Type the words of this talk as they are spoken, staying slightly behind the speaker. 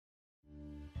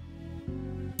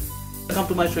Welcome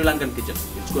to my Sri Lankan kitchen.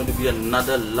 It's going to be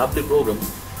another lovely program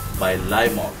by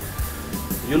Limol.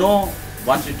 You know,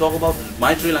 once we talk about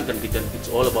my Sri Lankan kitchen, it's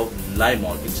all about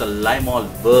Limol. It's a Limol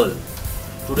world.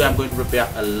 Today I'm going to prepare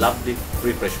a lovely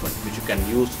refreshment which you can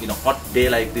use in a hot day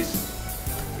like this.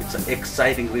 It's an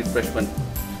exciting refreshment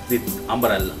with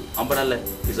umbrella. Umbrella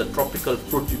is a tropical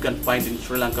fruit you can find in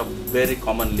Sri Lanka very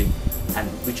commonly, and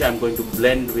which I'm going to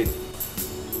blend with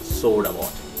soda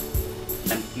water.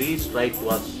 And please write to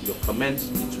us your comments,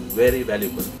 it's very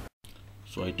valuable.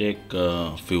 So I take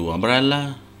a few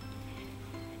umbrella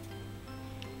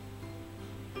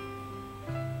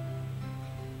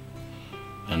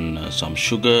and some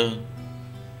sugar,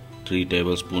 3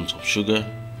 tablespoons of sugar,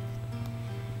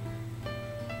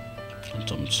 and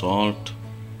some salt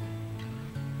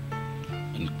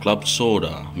and club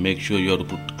soda. Make sure you have to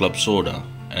put club soda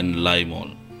and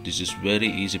Limol. This is very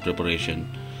easy preparation,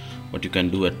 but you can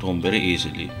do at home very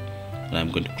easily. And I'm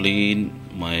going to clean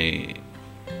my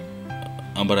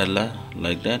umbrella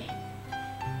like that.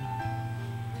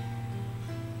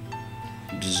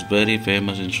 This is very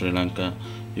famous in Sri Lanka.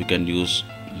 You can use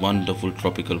wonderful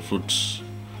tropical fruits.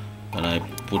 And I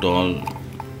put all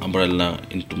umbrella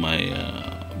into my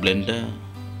blender,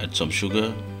 add some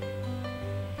sugar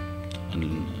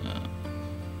and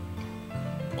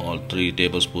all 3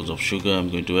 tablespoons of sugar I'm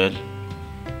going to add.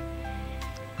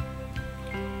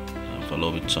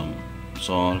 Follow with some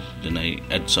salt. Then I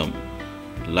add some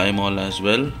Limol as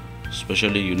well.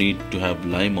 Especially you need to have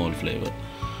Limol flavor,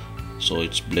 so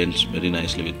it blends very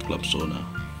nicely with club soda.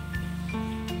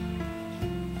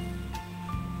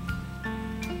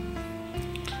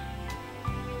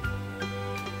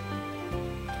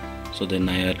 So then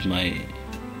I add my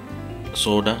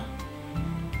soda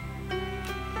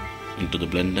into the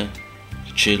blender,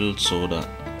 chilled soda.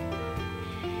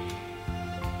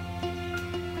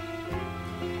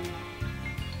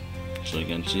 So you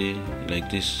can see like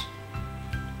this.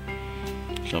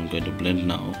 So I'm going to blend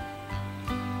now.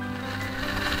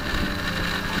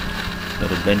 Got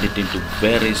to blend it into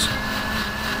very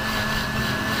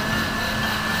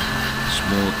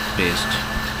smooth paste.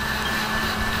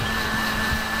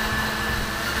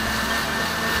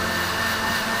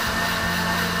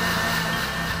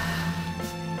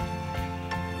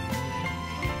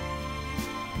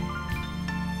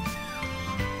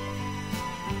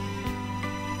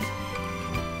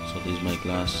 So this is my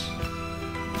glass.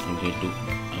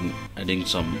 I'm adding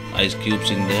some ice cubes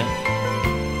in there.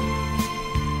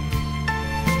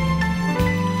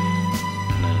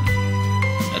 And I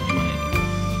add my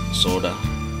soda,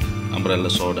 umbrella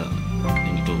soda,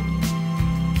 into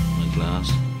my glass.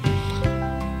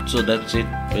 So that's it.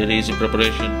 Very easy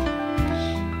preparation.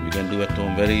 You can do at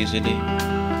home very easily.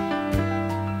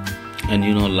 And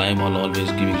you know, Limol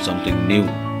always giving something new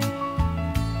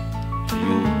to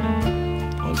you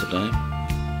all the time.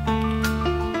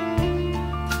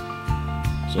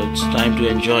 So it's time to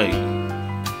enjoy.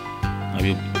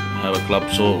 You have a club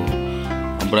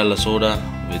umbrella soda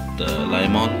with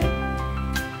Limol.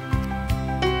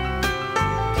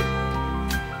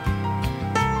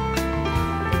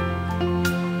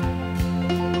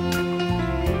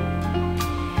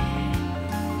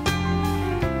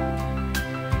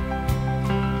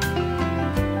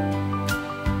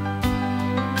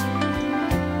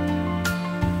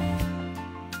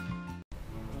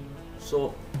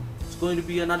 So it's going to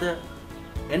be another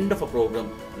end of a program.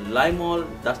 Limol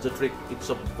does the trick. It's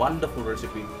a wonderful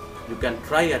recipe. You can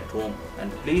try at home, and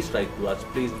please write to us.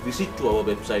 Please visit to our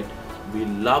website. We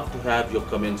love to have your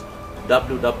comments.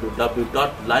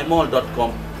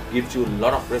 www.limol.com gives you a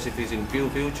lot of recipes in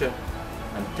future.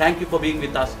 And thank you for being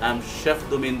with us. I'm Chef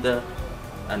Duminda,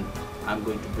 and I'm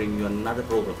going to bring you another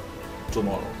program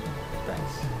tomorrow.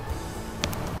 Thanks.